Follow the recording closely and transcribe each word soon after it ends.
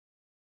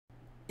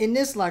In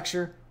this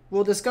lecture,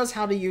 we'll discuss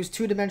how to use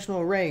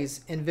two-dimensional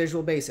arrays in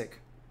Visual Basic.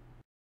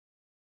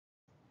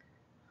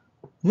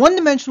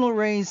 One-dimensional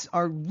arrays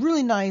are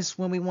really nice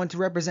when we want to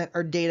represent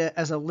our data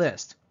as a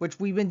list, which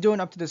we've been doing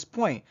up to this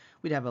point.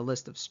 We'd have a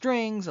list of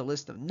strings, a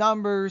list of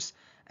numbers,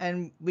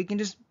 and we can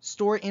just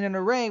store it in an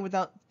array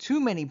without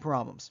too many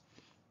problems.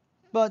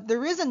 But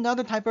there is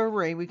another type of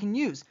array we can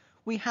use.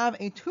 We have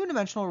a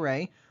two-dimensional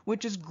array,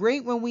 which is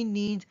great when we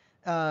need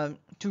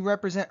to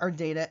represent our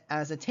data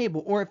as a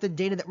table, or if the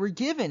data that we're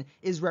given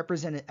is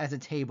represented as a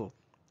table.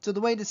 So the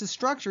way this is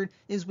structured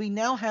is we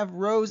now have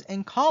rows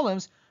and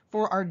columns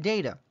for our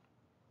data.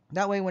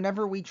 That way,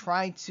 whenever we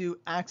try to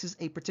access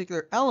a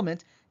particular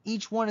element,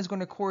 each one is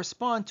going to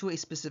correspond to a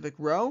specific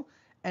row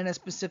and a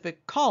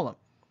specific column.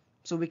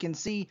 So we can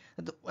see,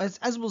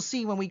 as we'll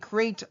see when we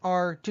create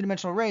our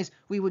two-dimensional arrays,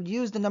 we would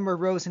use the number of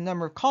rows and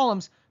number of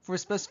columns for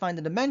specifying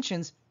the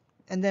dimensions,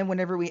 and then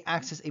whenever we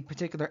access a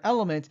particular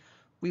element,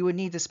 we would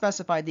need to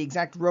specify the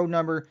exact row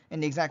number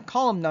and the exact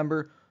column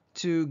number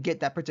to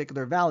get that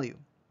particular value.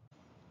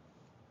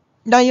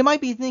 Now you might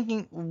be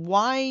thinking,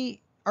 why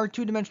are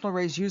two-dimensional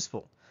arrays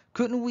useful?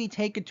 Couldn't we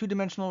take a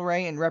two-dimensional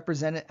array and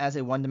represent it as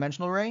a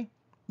one-dimensional array?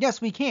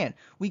 Yes, we can.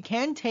 We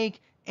can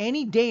take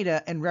any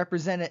data and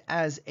represent it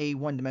as a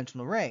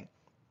one-dimensional array,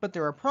 but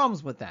there are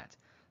problems with that.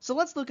 So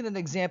let's look at an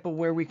example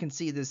where we can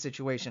see this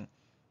situation.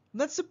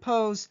 Let's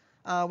suppose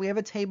we have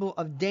a table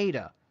of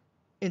data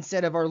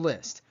instead of our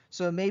list.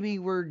 So maybe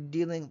we're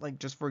dealing, like,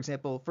 just for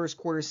example, first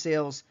quarter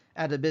sales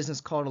at a business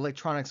called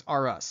Electronics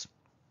R Us.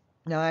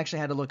 Now I actually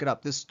had to look it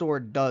up. This store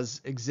does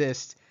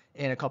exist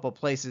in a couple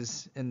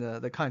places in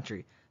the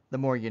country. The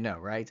more you know,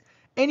 right?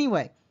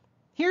 Anyway,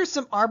 here's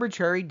some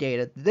arbitrary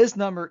data. These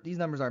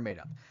numbers are made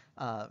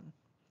up.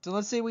 So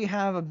let's say we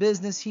have a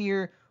business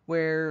here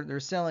where they're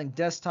selling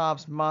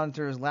desktops,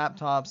 monitors,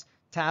 laptops,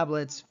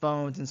 tablets,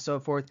 phones, and so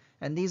forth.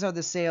 And these are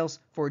the sales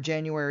for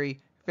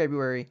January,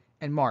 February,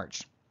 and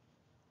March.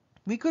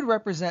 We could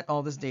represent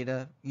all this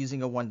data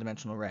using a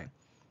one-dimensional array.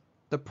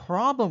 The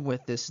problem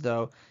with this,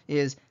 though,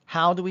 is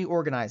how do we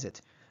organize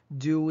it?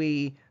 Do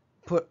we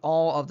put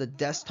all of the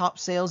desktop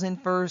sales in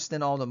first,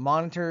 then all the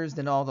monitors,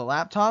 then all the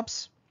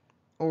laptops?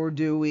 Or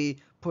do we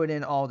put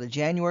in all the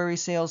January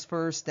sales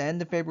first, then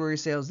the February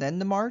sales, then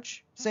the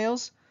March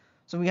sales?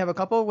 So we have a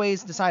couple of ways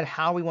to decide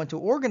how we want to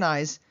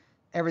organize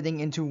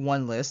everything into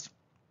one list.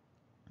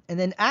 And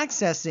then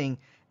accessing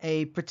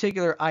a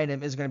particular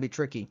item is going to be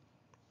tricky.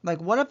 Like,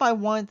 what if I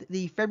want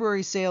the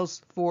February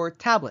sales for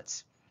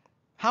tablets?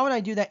 How would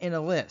I do that in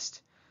a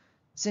list?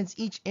 Since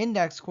each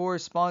index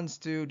corresponds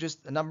to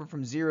just a number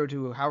from 0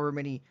 to however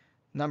many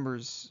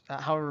numbers,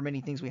 however many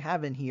things we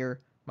have in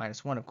here,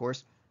 minus 1 of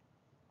course,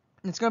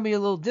 it's going to be a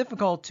little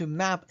difficult to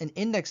map an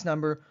index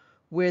number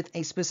with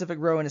a specific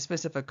row and a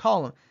specific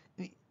column.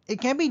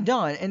 It can be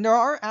done, and there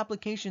are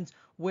applications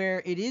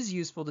where it is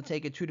useful to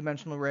take a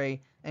two-dimensional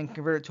array and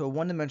convert it to a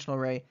one-dimensional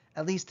array,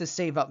 at least to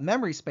save up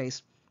memory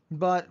space.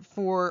 But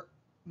for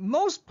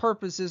most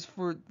purposes,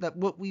 for that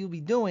what we will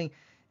be doing,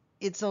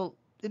 it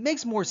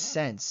makes more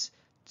sense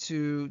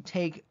to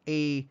take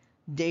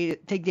data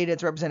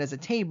that's represented as a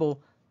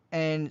table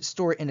and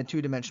store it in a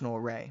two-dimensional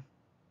array.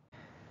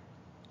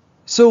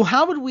 So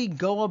how would we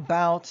go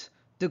about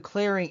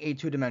declaring a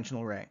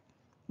two-dimensional array?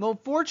 Well,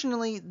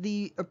 fortunately,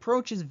 the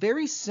approach is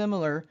very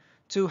similar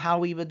to how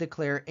we would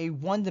declare a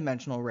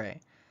one-dimensional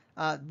array.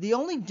 The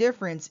only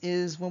difference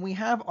is when we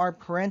have our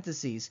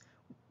parentheses.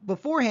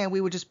 Beforehand,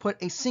 we would just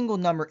put a single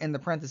number in the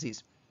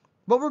parentheses.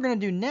 What we're going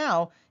to do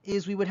now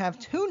is we would have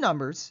two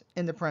numbers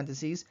in the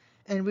parentheses,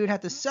 and we would have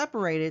to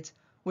separate it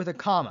with a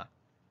comma.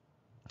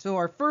 So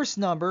our first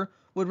number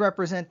would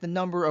represent the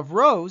number of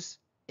rows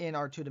in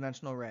our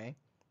two-dimensional array,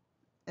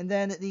 and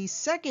then the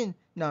second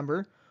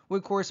number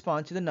would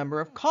correspond to the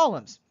number of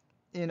columns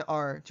in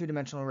our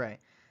two-dimensional array.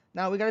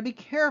 Now we got to be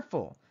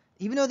careful.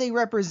 Even though they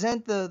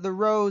represent the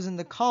rows and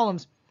the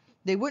columns,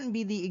 they wouldn't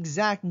be the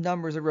exact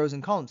numbers of rows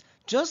and columns.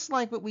 Just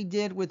like what we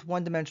did with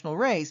one-dimensional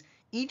arrays,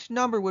 each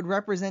number would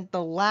represent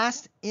the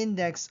last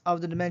index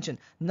of the dimension,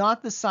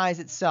 not the size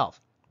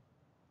itself.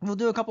 We'll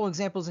do a couple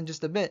examples in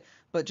just a bit,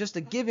 but just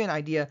to give you an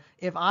idea,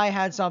 if I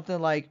had something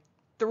like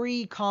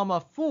 3,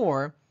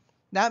 4,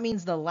 that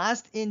means the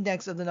last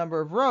index of the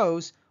number of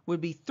rows would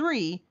be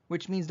 3,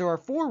 which means there are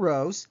 4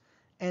 rows,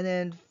 and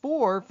then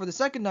 4 for the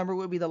second number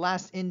would be the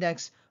last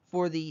index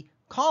for the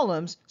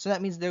columns, so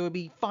that means there would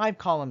be 5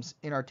 columns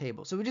in our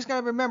table. So we just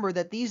got to remember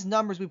that these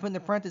numbers we put in the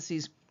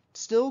parentheses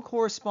still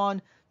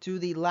correspond to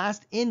the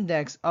last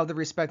index of the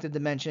respective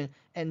dimension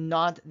and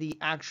not the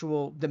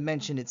actual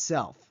dimension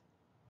itself.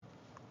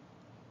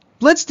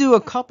 Let's do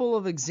a couple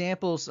of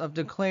examples of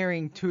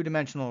declaring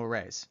two-dimensional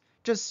arrays,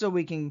 just so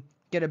we can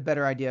get a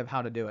better idea of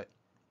how to do it.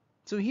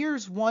 So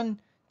here's one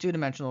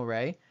two-dimensional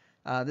array.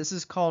 This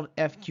is called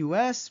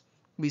FQS.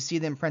 We see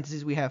that in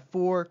parentheses we have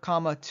 4,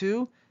 2,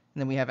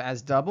 and then we have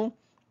as double.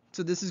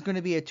 So this is going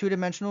to be a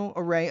two-dimensional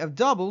array of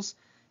doubles,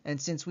 and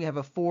since we have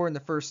a 4 in the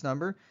first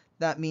number,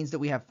 that means that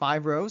we have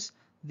 5 rows.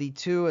 The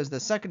 2 as the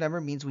second number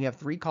means we have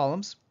 3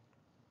 columns.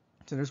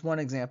 So there's one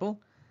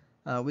example.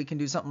 We can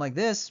do something like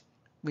this.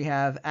 We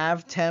have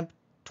avtemp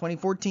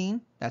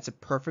 2014. That's a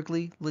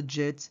perfectly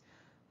legit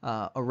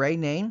array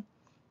name.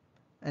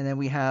 And then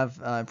we have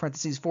in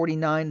parentheses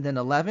 49, then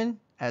 11,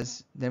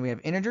 then we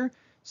have integer.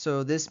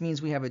 So this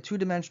means we have a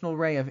two-dimensional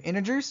array of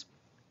integers.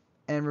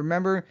 And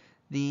remember,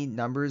 the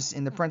numbers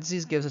in the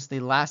parentheses gives us the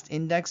last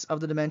index of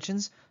the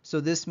dimensions.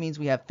 So this means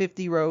we have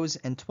 50 rows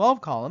and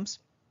 12 columns.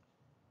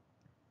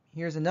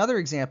 Here's another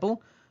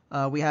example.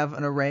 We have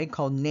an array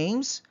called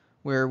names,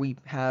 where we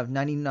have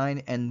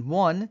 99 and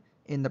 1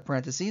 in the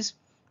parentheses.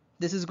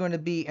 This is going to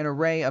be an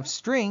array of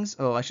strings,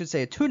 oh, I should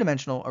say a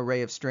two-dimensional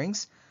array of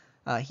strings.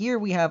 Here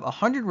we have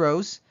 100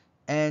 rows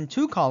and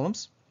 2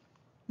 columns.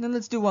 And then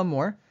let's do one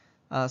more.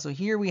 So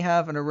here we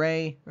have an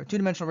array, or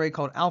two-dimensional array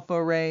called alpha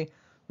array,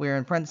 where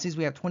in parentheses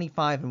we have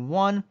 25 and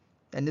 1,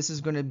 and this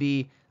is going to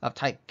be of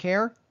type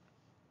char.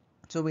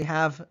 So we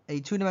have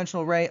a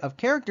two-dimensional array of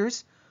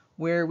characters,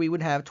 where we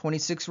would have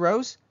 26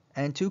 rows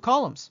and 2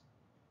 columns.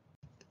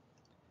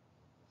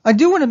 I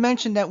do want to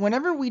mention that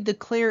whenever we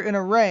declare an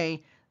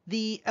array,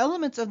 the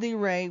elements of the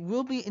array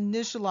will be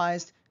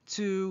initialized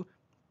to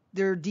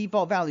their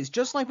default values.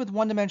 Just like with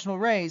one-dimensional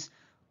arrays,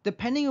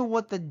 depending on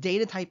what the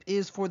data type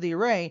is for the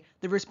array,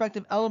 the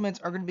respective elements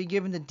are going to be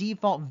given the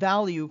default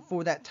value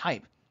for that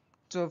type.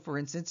 So for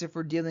instance, if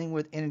we're dealing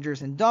with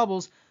integers and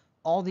doubles,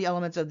 all the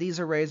elements of these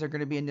arrays are going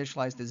to be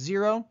initialized to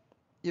 0.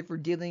 If we're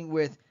dealing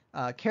with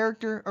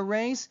character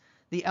arrays,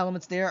 the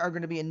elements there are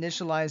going to be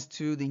initialized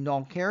to the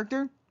null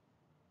character.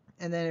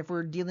 And then if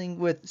we're dealing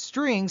with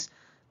strings,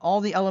 all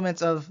the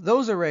elements of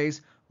those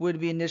arrays would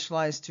be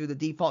initialized to the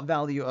default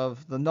value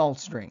of the null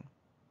string.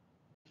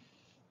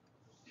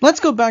 Let's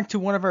go back to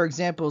one of our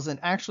examples and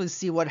actually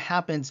see what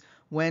happens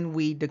when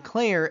we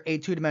declare a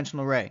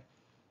two-dimensional array.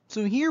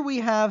 So here we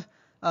have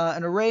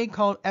an array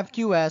called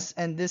FQS,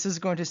 and this is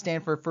going to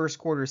stand for first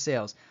quarter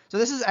sales. So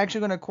this is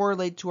actually going to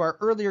correlate to our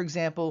earlier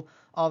example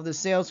of the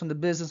sales from the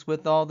business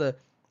with all the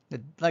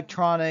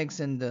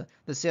electronics and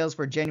the sales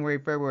for January,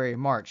 February,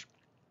 and March.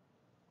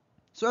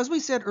 So as we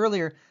said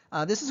earlier,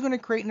 this is going to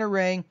create an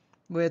array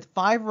with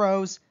 5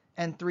 rows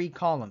and 3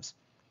 columns.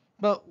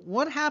 But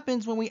what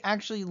happens when we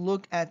actually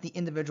look at the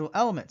individual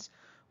elements?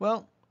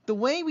 Well, the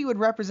way we would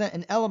represent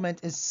an element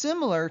is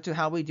similar to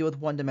how we deal with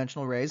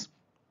one-dimensional arrays,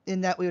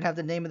 in that we would have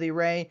the name of the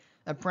array,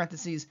 a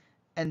parentheses,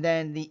 and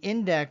then the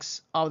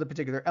index of the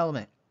particular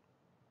element.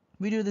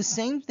 We do the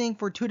same thing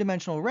for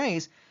two-dimensional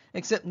arrays,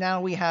 except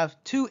now we have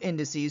 2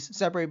 indices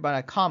separated by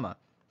a comma,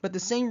 but the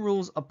same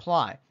rules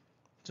apply.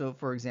 So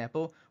for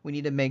example, we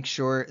need to make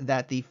sure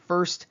that the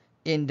first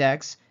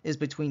index is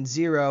between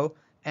 0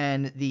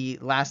 and the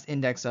last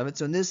index of it.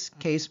 So in this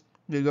case,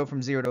 we go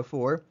from 0 to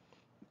 4.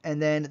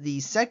 And then the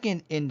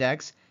second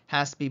index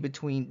has to be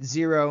between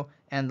 0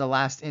 and the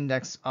last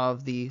index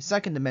of the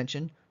second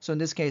dimension. So in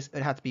this case,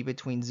 it has to be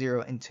between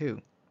 0 and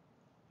 2.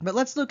 But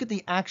let's look at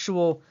the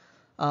actual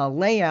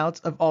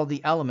layout of all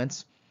the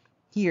elements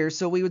here.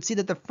 So we would see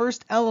that the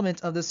first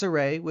element of this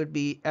array would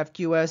be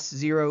FQS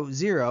 0,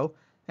 0.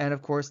 And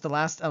of course, the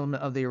last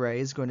element of the array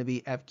is going to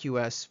be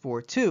FQS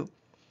 4, 2.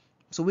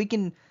 So we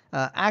can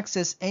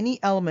access any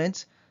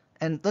element,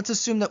 and let's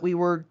assume that we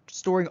were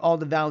storing all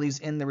the values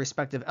in the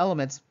respective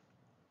elements.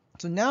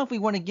 So now if we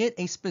want to get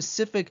a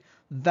specific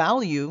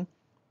value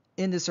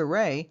in this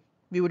array,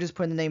 we would just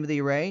put in the name of the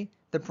array,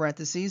 the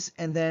parentheses,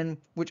 and then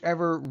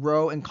whichever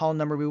row and column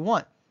number we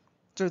want.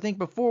 So I think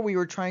before we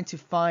were trying to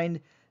find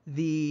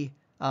the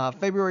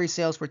February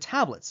sales for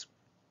tablets.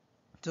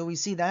 So we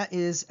see that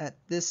is at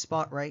this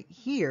spot right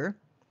here,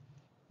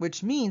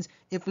 which means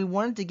if we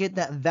wanted to get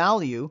that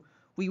value,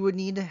 we would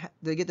need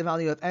to get the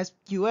value of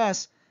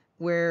FQS,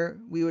 where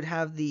we would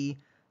have the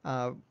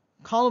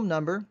column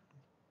number,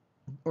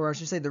 or I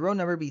should say the row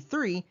number, be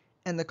 3,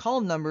 and the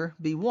column number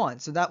be 1.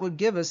 So that would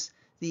give us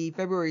the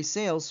February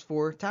sales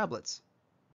for tablets.